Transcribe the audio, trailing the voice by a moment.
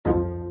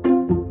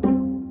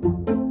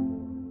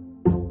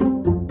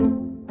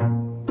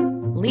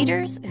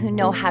Leaders who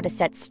know how to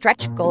set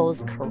stretch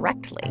goals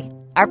correctly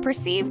are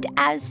perceived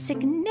as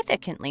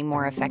significantly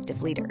more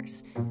effective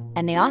leaders,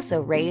 and they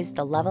also raise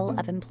the level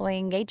of employee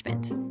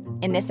engagement.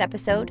 In this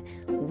episode,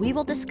 we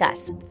will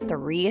discuss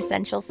 3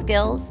 essential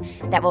skills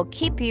that will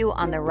keep you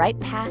on the right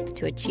path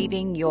to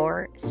achieving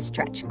your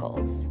stretch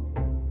goals.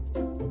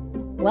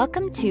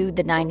 Welcome to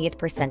The 90th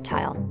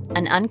Percentile,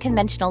 an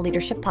unconventional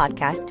leadership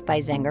podcast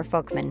by Zenger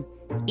Folkman.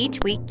 Each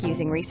week,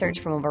 using research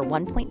from over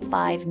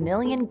 1.5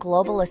 million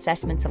global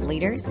assessments of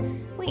leaders,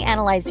 we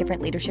analyze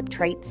different leadership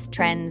traits,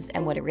 trends,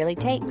 and what it really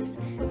takes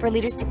for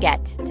leaders to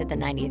get to the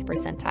 90th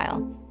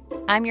percentile.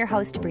 I'm your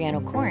host, Brianna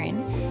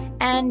O'Corin,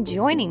 and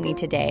joining me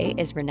today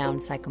is renowned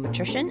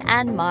psychometrician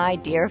and my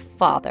dear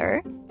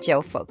father,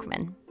 Joe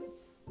Folkman.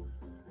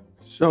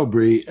 So,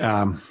 Bri,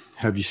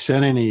 have you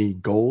set any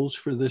goals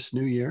for this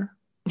new year?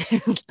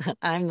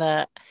 I'm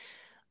the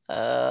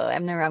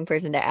wrong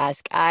person to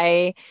ask.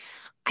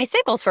 I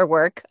set goals for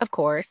work, of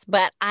course,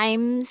 but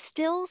I'm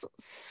still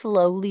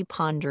slowly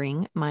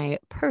pondering my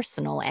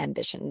personal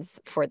ambitions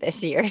for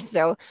this year.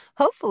 So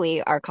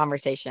hopefully our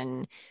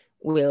conversation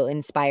will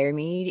inspire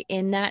me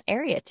in that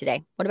area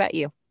today. What about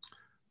you?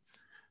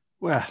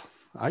 Well,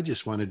 I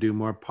just want to do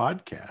more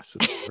podcasts,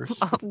 of course.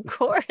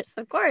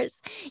 Of course.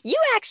 You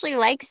actually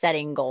like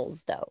setting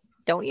goals, though,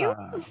 don't you?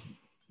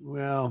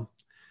 Well,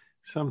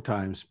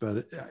 sometimes,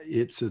 but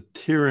it's a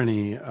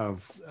tyranny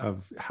of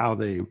how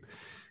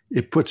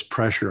it puts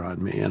pressure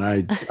on me, and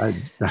I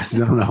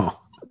don't know.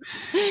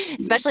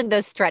 Especially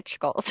those stretch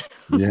goals.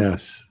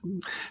 Yes.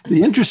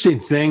 The interesting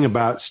thing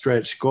about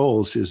stretch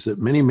goals is that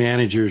many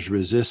managers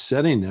resist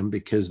setting them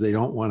because they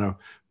don't want to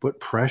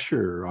put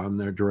pressure on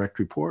their direct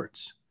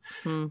reports.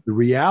 The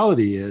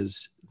reality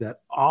is that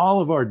all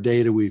of our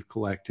data we've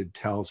collected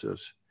tells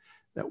us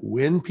that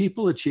when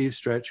people achieve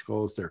stretch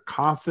goals, their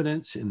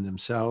confidence in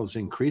themselves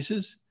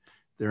increases,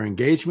 their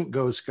engagement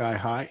goes sky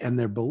high, and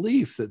their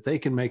belief that they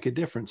can make a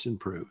difference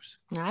improves.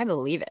 I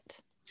believe it.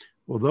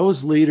 Well,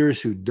 those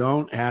leaders who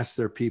don't ask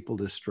their people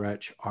to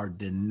stretch are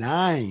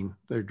denying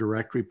their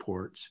direct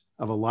reports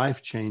of a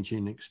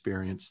life-changing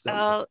experience that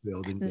will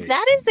build engagement.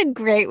 That is a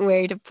great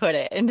way to put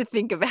it and to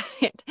think about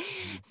it.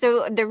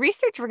 So the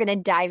research we're going to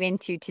dive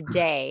into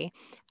today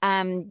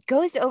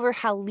goes over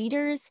how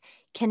leaders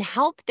can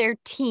help their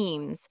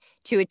teams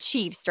to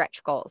achieve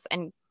stretch goals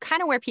and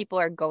kind of where people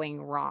are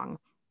going wrong.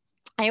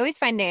 I always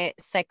find the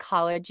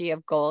psychology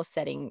of goal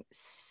setting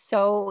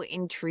so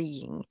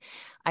intriguing.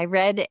 I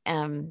read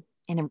in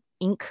an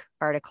Inc.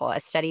 article, a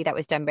study that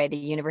was done by the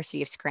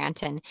University of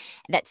Scranton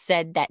that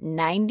said that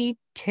 92%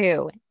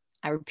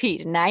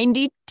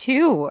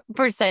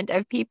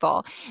 of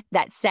people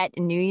that set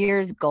New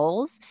Year's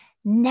goals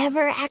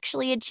never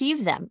actually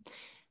achieve them.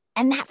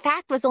 And that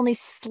fact was only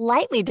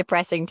slightly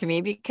depressing to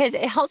me because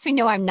it helps me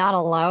know I'm not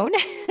alone.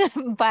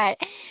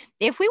 But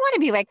if we want to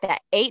be like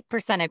that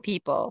 8% of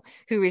people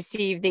who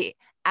receive the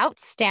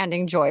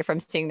outstanding joy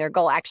from seeing their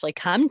goal actually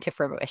come to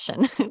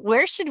fruition,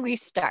 where should we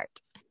start?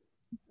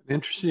 An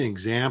interesting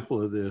example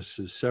of this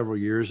is several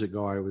years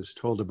ago, I was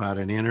told about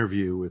an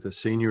interview with a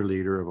senior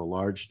leader of a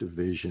large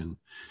division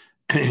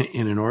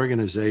in an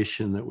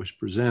organization that was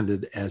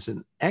presented as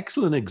an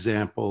excellent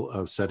example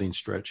of setting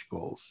stretch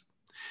goals.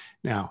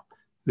 Now,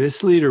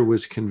 this leader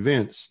was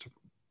convinced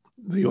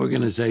the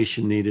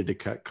organization needed to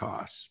cut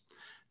costs.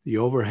 The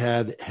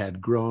overhead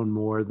had grown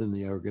more than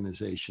the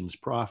organization's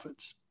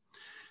profits.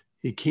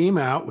 He came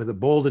out with a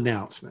bold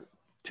announcement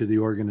to the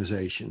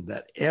organization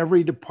that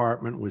every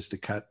department was to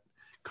cut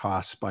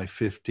costs by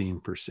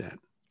 15%.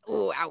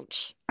 Oh,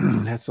 ouch.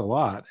 That's a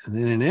lot. And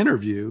in an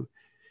interview,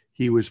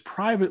 he was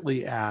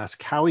privately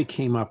asked how he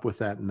came up with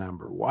that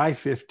number. Why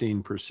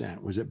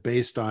 15%? Was it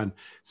based on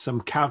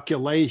some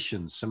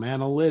calculations, some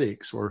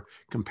analytics, or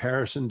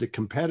comparison to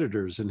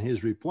competitors? And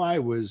his reply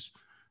was,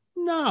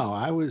 no,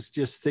 I was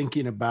just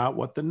thinking about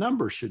what the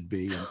number should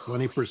be. And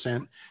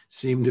 20%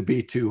 seemed to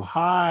be too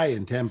high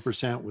and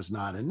 10% was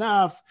not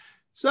enough.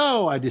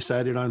 So I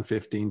decided on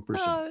 15%.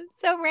 Oh,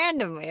 so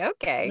randomly.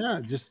 Okay. Yeah,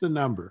 just the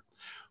number.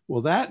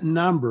 Well, that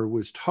number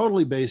was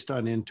totally based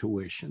on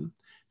intuition.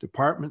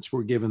 Departments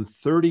were given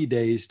 30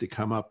 days to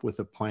come up with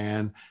a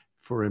plan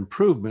for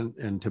improvement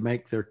and to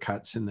make their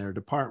cuts in their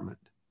department.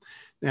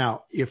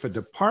 Now, if a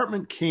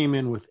department came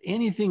in with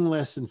anything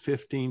less than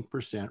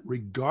 15%,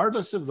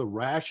 regardless of the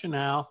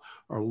rationale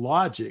or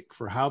logic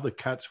for how the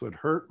cuts would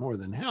hurt more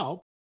than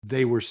help,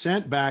 they were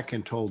sent back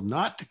and told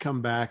not to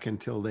come back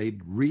until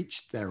they'd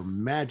reached their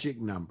magic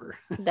number.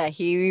 That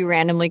he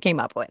randomly came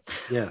up with.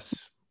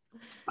 Yes.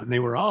 And they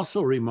were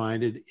also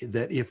reminded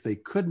that if they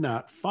could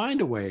not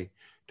find a way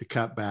to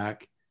cut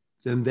back,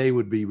 then they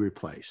would be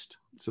replaced.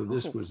 So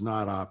this was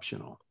not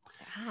optional.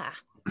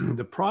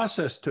 The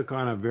process took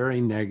on a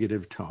very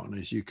negative tone,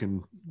 as you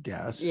can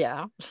guess.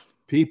 Yeah.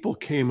 People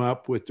came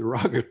up with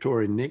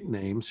derogatory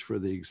nicknames for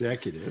the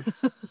executive.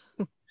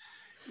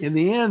 In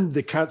the end,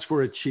 the cuts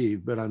were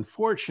achieved, but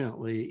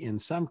unfortunately, in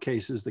some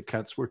cases, the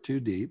cuts were too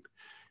deep,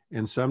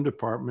 and some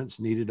departments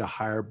needed to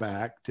hire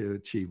back to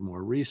achieve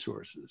more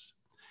resources.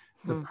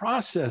 The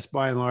process,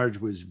 by and large,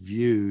 was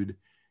viewed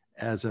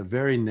as a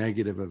very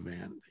negative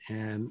event,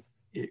 and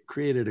it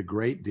created a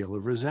great deal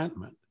of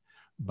resentment.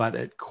 But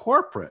at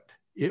corporate,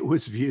 it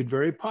was viewed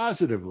very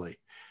positively.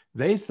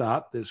 They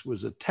thought this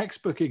was a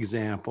textbook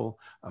example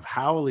of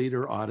how a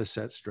leader ought to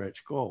set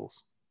stretch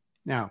goals.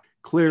 Now,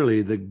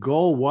 clearly, the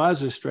goal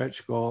was a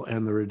stretch goal,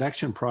 and the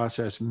reduction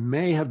process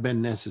may have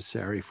been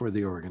necessary for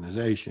the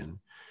organization,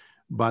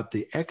 but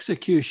the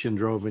execution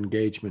drove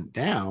engagement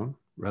down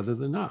rather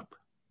than up.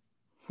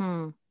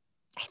 I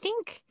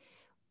think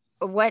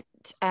what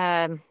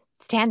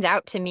stands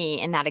out to me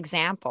in that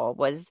example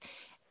was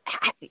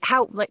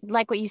how,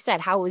 like what you said,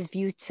 how it was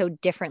viewed so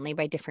differently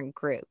by different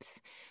groups.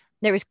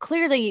 There was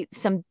clearly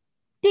some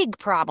big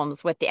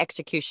problems with the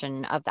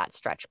execution of that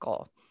stretch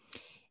goal.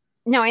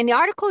 Now, in the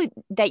article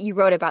that you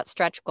wrote about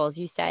stretch goals,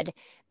 you said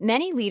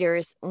many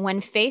leaders,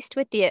 when faced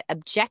with the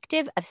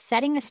objective of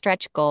setting a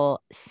stretch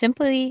goal,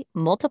 simply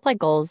multiply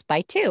goals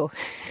by 2.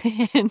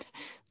 And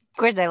of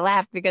course, I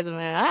laughed because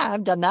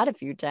I've done that a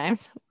few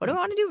times. What do I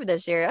want to do for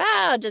this year?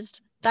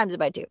 Just times it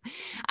by 2.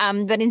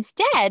 But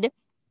instead,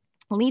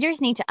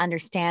 leaders need to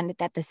understand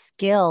that the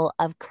skill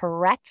of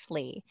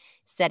correctly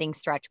setting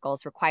stretch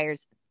goals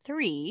requires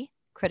 3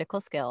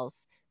 critical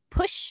skills: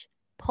 push,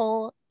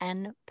 pull,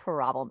 and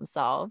problem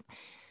solve.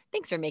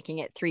 Thanks for making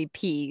it 3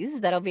 Ps.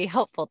 That'll be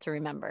helpful to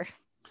remember.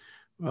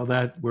 Well,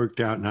 that worked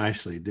out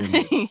nicely,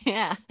 didn't it?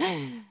 Yeah.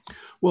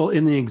 Well,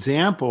 in the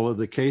example of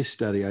the case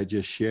study I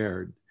just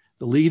shared,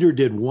 the leader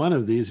did one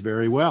of these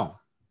very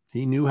well.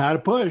 He knew how to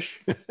push.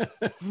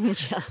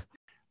 Yeah.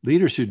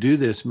 Leaders who do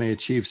this may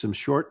achieve some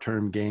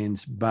short-term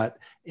gains, but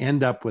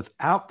end up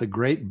without the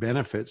great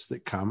benefits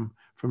that come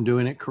from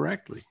doing it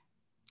correctly.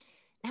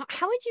 Now,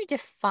 how would you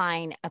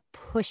define a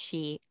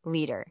pushy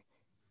leader?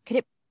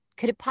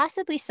 Could it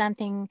possibly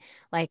something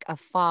like a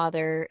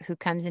father who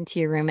comes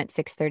into your room at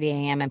 6:30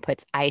 a.m. and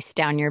puts ice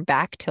down your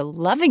back to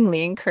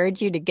lovingly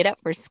encourage you to get up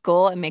for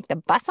school and make the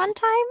bus on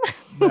time?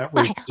 That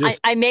was just,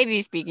 I may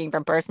be speaking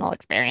from personal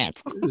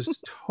experience. it was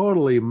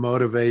totally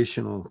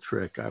motivational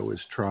trick I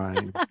was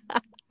trying.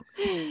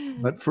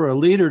 But for a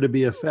leader to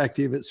be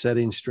effective at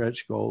setting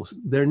stretch goals,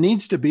 there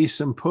needs to be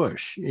some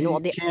push. Well,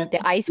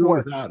 the ice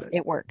worked.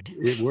 It worked.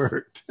 It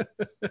worked.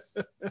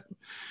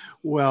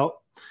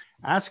 Well,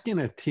 asking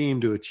a team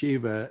to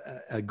achieve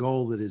a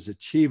goal that is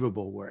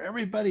achievable, where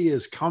everybody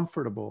is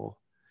comfortable,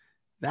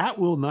 that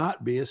will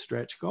not be a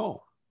stretch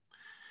goal.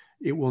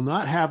 It will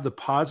not have the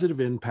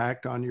positive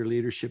impact on your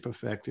leadership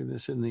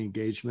effectiveness and the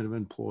engagement of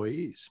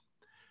employees.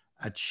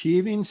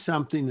 Achieving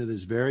something that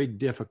is very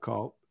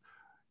difficult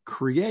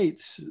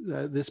creates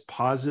this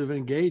positive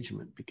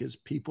engagement because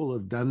people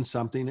have done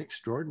something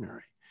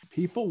extraordinary.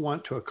 People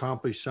want to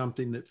accomplish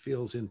something that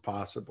feels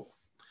impossible.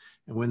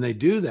 And when they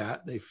do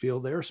that, they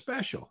feel they're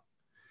special.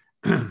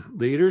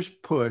 Leaders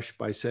push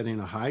by setting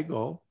a high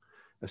goal,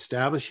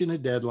 establishing a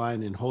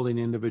deadline, and holding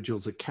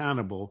individuals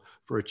accountable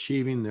for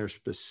achieving their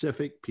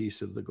specific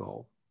piece of the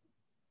goal.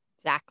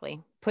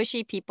 Exactly.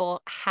 Pushy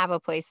people have a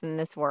place in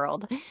this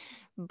world,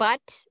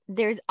 but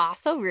there's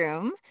also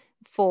room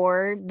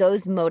for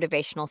those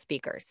motivational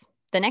speakers.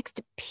 The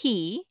next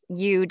P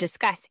you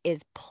discuss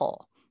is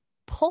pull.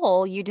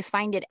 Pull, you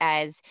defined it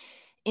as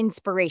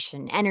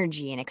inspiration,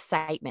 energy, and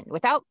excitement.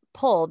 Without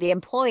pull, the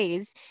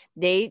employees,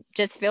 they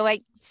just feel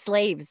like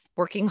slaves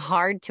working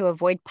hard to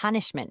avoid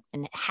punishment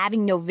and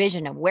having no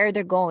vision of where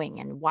they're going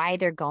and why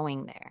they're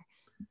going there.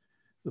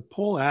 The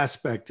pull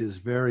aspect is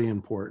very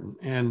important.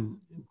 And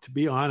to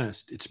be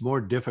honest, it's more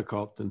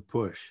difficult than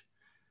push.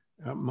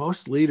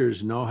 Most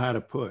leaders know how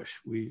to push.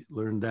 We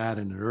learned that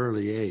in an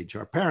early age.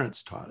 Our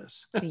parents taught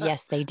us.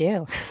 Yes, they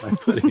do. By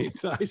putting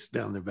ice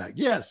down their back.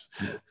 Yes.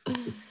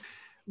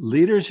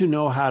 Leaders who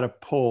know how to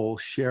pull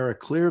share a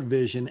clear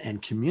vision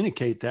and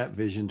communicate that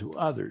vision to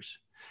others.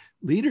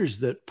 Leaders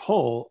that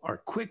pull are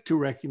quick to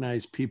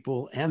recognize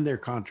people and their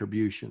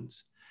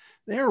contributions.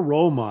 They are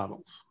role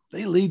models.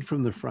 They lead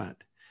from the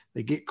front.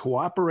 They get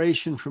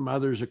cooperation from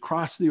others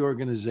across the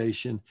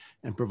organization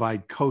and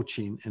provide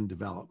coaching and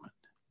development.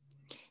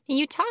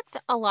 You talked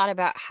a lot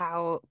about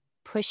how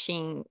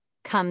pushing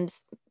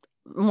comes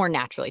more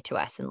naturally to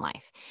us in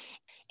life.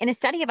 In a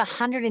study of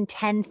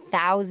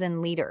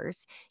 110,000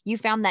 leaders, you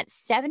found that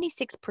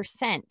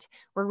 76%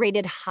 were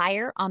rated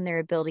higher on their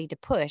ability to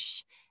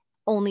push.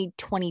 Only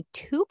 22%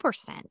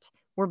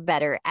 were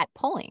better at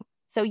pulling.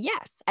 So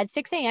yes, at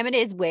 6 a.m., it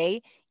is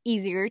way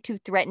easier to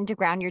threaten to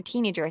ground your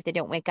teenager if they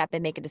don't wake up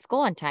and make it to school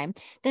on time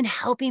than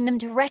helping them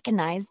to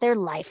recognize their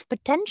life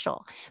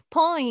potential.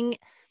 Pulling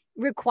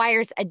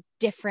requires a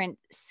different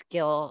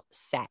skill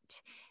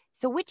set.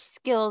 So which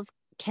skills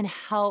can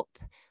help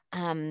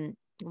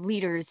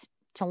leaders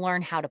to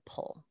learn how to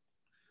pull?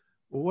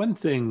 Well, one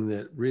thing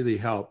that really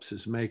helps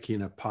is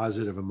making a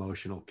positive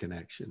emotional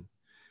connection.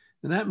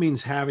 And that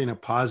means having a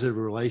positive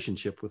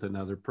relationship with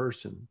another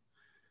person.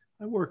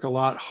 I work a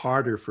lot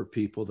harder for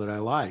people that I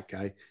like.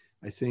 I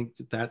think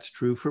that that's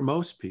true for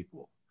most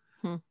people.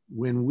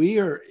 When we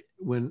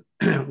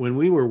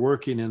were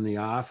working in the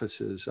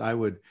offices, I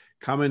would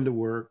come into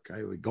work,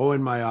 I would go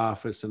in my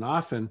office and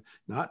often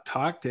not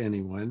talk to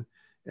anyone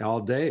all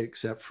day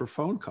except for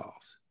phone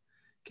calls.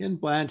 Ken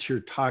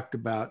Blanchard talked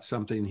about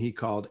something he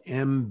called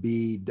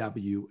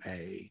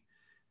MBWA.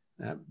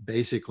 That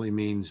basically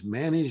means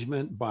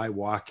management by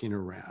walking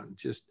around,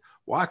 just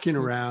walking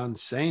around,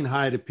 saying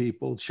hi to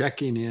people,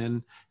 checking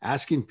in,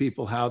 asking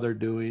people how they're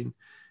doing,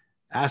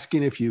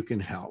 asking if you can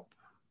help.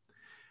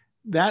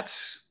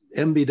 That's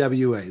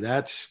MBWA.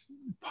 That's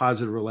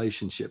positive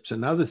relationships.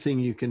 Another thing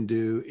you can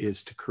do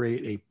is to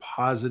create a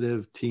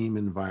positive team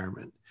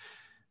environment.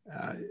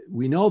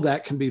 We know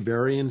that can be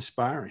very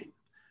inspiring.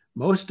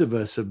 Most of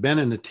us have been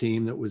in a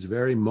team that was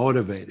very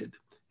motivated,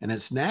 and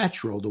it's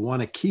natural to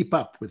want to keep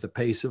up with the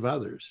pace of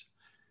others.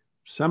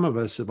 Some of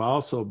us have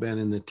also been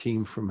in the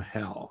team from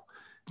hell,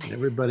 and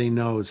everybody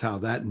knows how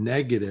that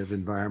negative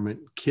environment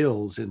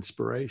kills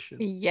inspiration.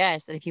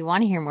 Yes. And if you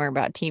want to hear more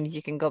about teams,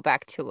 you can go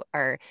back to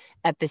our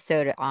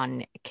episode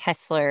on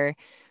Kessler,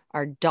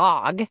 our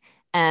dog.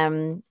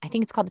 I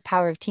think it's called The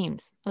Power of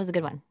Teams. That was a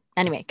good one.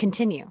 Anyway,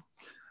 continue.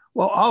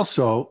 Well,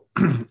 also,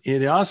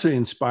 it also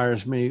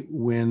inspires me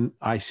when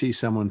I see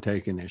someone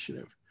take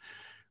initiative.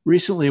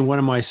 Recently, one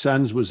of my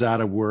sons was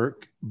out of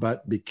work,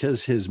 but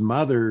because his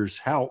mother's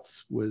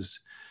health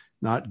was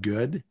not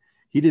good,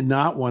 he did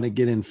not want to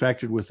get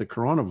infected with the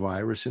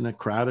coronavirus in a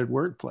crowded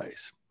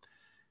workplace.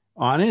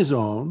 On his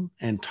own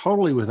and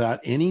totally without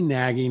any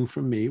nagging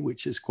from me,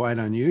 which is quite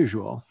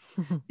unusual,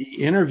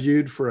 he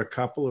interviewed for a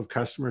couple of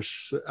customer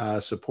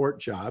support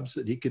jobs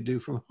that he could do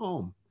from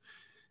home.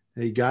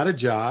 He got a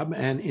job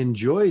and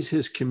enjoys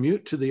his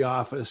commute to the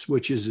office,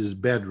 which is his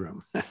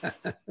bedroom.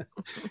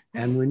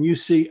 And when you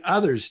see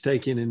others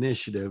taking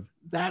initiative,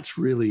 that's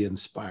really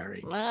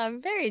inspiring.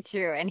 Very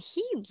true. And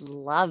he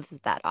loves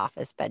that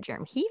office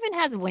bedroom. He even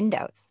has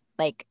windows,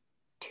 like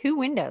 2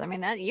 windows. I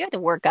mean, you have to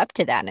work up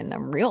to that in the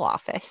real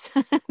office.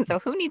 So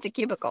who needs a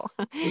cubicle?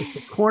 It's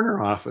a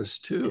corner office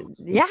too.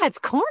 Yeah, it's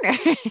corner.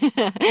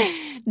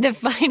 The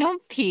final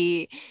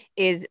P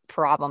is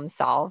problem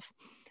solve.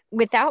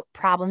 Without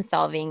problem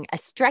solving, a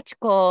stretch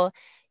goal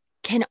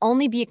can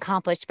only be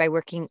accomplished by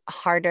working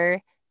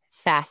harder,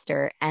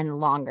 faster,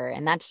 and longer.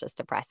 And that's just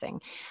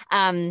depressing.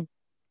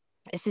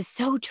 This is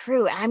so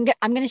true. I'm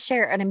going to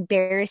share an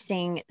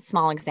embarrassing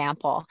small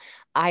example.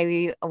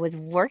 I was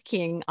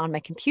working on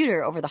my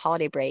computer over the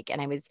holiday break, and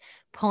I was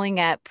pulling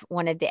up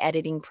one of the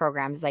editing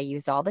programs I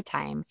use all the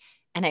time.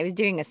 And I was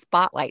doing a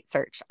spotlight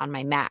search on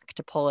my Mac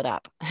to pull it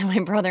up. And my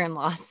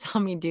brother-in-law saw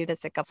me do this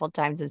a couple of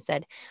times and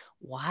said,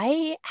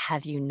 "Why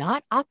have you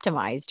not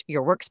optimized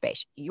your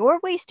workspace?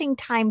 You're wasting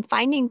time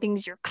finding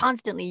things you're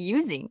constantly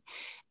using."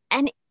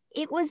 And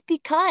it was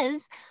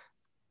because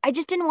I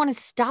just didn't want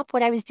to stop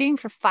what I was doing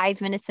for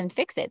 5 minutes and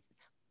fix it.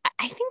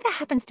 I think that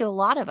happens to a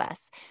lot of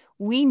us.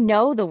 We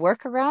know the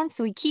workaround,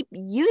 so we keep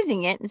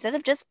using it instead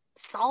of just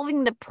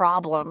solving the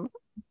problem.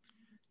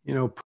 You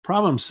know,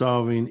 problem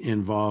solving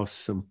involves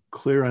some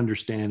clear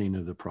understanding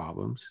of the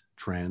problems,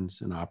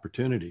 trends, and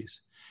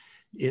opportunities.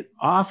 It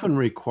often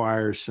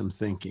requires some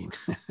thinking.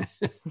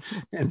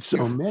 And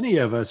so many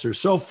of us are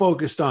so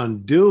focused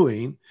on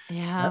doing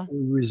that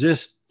we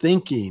resist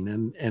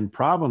thinking and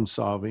problem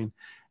solving,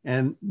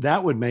 and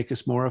that would make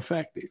us more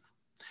effective.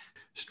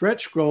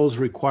 Stretch goals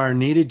require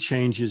needed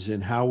changes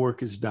in how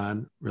work is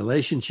done,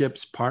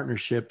 relationships,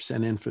 partnerships,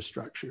 and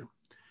infrastructure.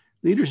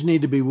 Leaders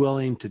need to be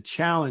willing to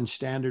challenge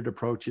standard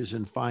approaches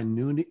and find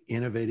new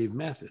innovative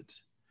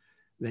methods.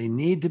 They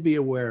need to be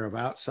aware of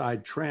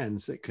outside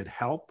trends that could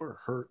help or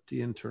hurt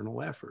the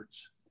internal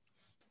efforts.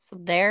 So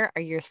there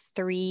are your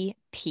 3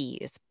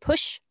 Ps: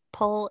 push,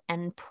 pull,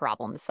 and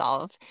problem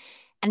solve.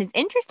 And as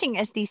interesting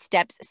as these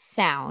steps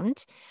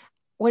sound,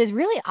 what is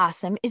really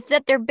awesome is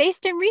that they're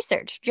based in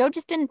research. Joe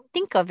just didn't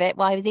think of it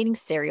while I was eating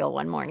cereal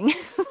one morning.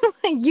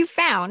 You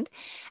found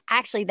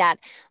actually that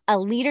a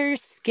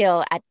leader's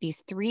skill at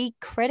these 3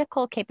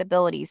 critical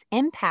capabilities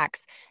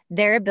impacts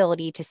their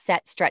ability to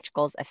set stretch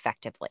goals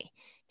effectively.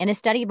 In a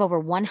study of over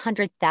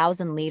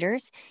 100,000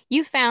 leaders,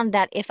 you found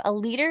that if a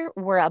leader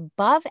were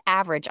above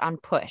average on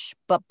push,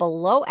 but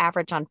below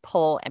average on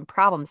pull and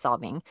problem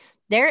solving,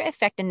 their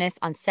effectiveness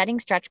on setting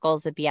stretch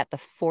goals would be at the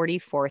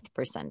 44th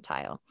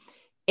percentile.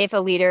 If a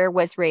leader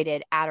was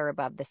rated at or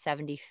above the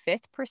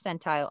 75th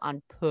percentile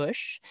on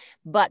push,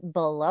 but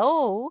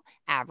below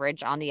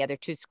average on the other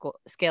 2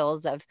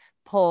 skills of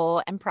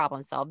pull and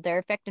problem solve, their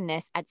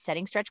effectiveness at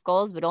setting stretch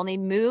goals would only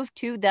move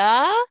to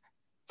the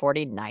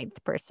 49th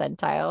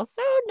percentile.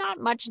 So not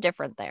much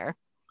different there.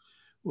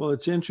 Well,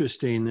 it's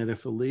interesting that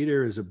if a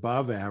leader is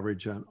above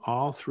average on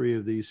all 3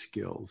 of these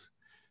skills,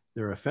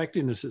 their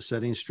effectiveness at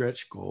setting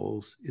stretch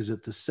goals is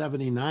at the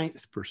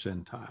 79th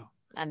percentile.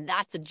 And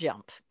that's a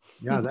jump.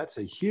 Yeah, that's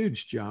a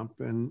huge jump.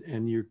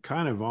 And you're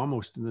kind of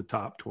almost in the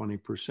top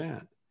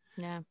 20%.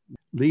 Yeah.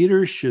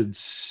 Leaders should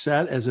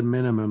set as a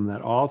minimum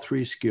that all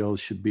 3 skills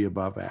should be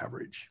above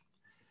average.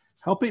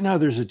 Helping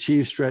others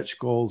achieve stretch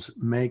goals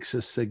makes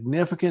a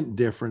significant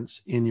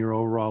difference in your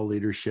overall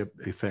leadership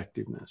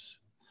effectiveness.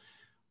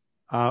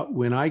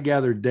 When I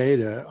gathered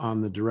data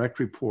on the direct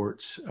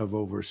reports of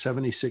over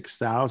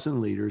 76,000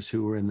 leaders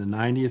who were in the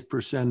 90th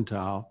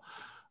percentile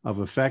of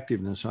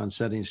effectiveness on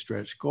setting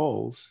stretch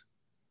goals,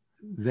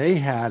 they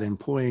had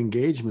employee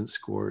engagement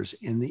scores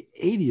in the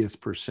 80th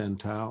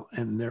percentile,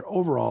 and their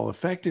overall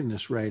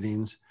effectiveness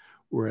ratings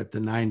were at the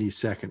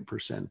 92nd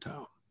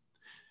percentile.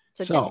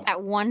 So just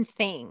that one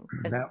thing.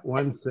 That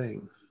one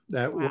thing.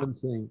 Wow. One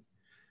thing.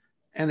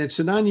 And it's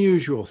an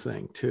unusual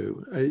thing,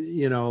 too.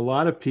 A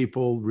lot of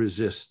people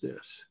resist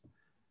this.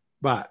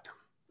 But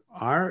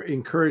our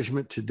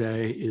encouragement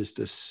today is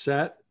to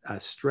set a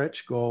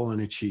stretch goal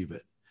and achieve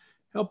it.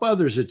 Help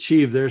others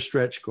achieve their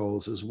stretch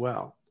goals as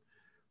well.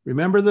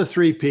 Remember the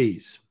 3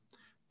 Ps: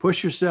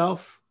 push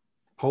yourself,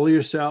 pull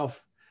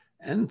yourself,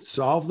 and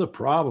solve the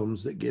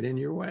problems that get in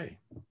your way.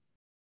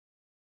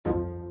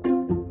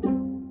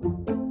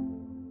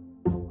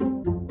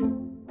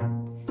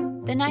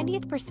 The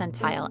 90th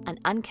Percentile, an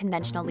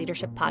unconventional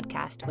leadership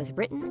podcast, was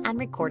written and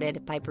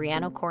recorded by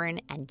Brianna Corin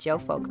and Joe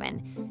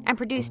Folkman, and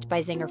produced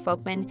by Zenger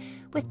Folkman,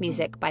 with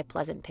music by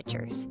Pleasant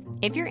Pictures.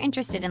 If you're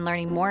interested in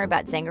learning more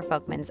about Zenger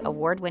Folkman's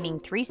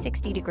award-winning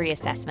 360-degree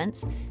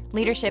assessments,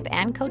 leadership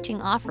and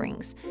coaching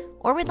offerings,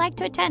 or would like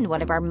to attend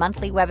one of our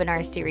monthly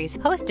webinar series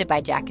hosted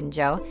by Jack and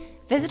Joe,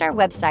 visit our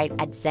website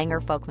at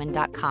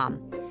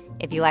zengerfolkman.com.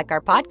 If you like our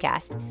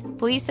podcast,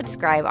 please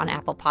subscribe on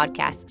Apple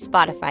Podcasts,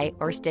 Spotify,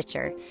 or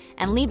Stitcher,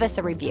 and leave us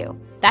a review.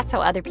 That's how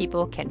other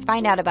people can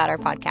find out about our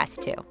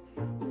podcast too.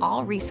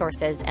 All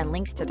resources and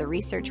links to the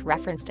research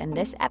referenced in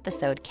this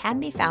episode can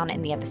be found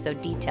in the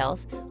episode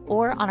details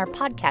or on our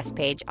podcast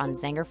page on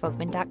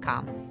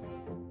zengerfolkman.com.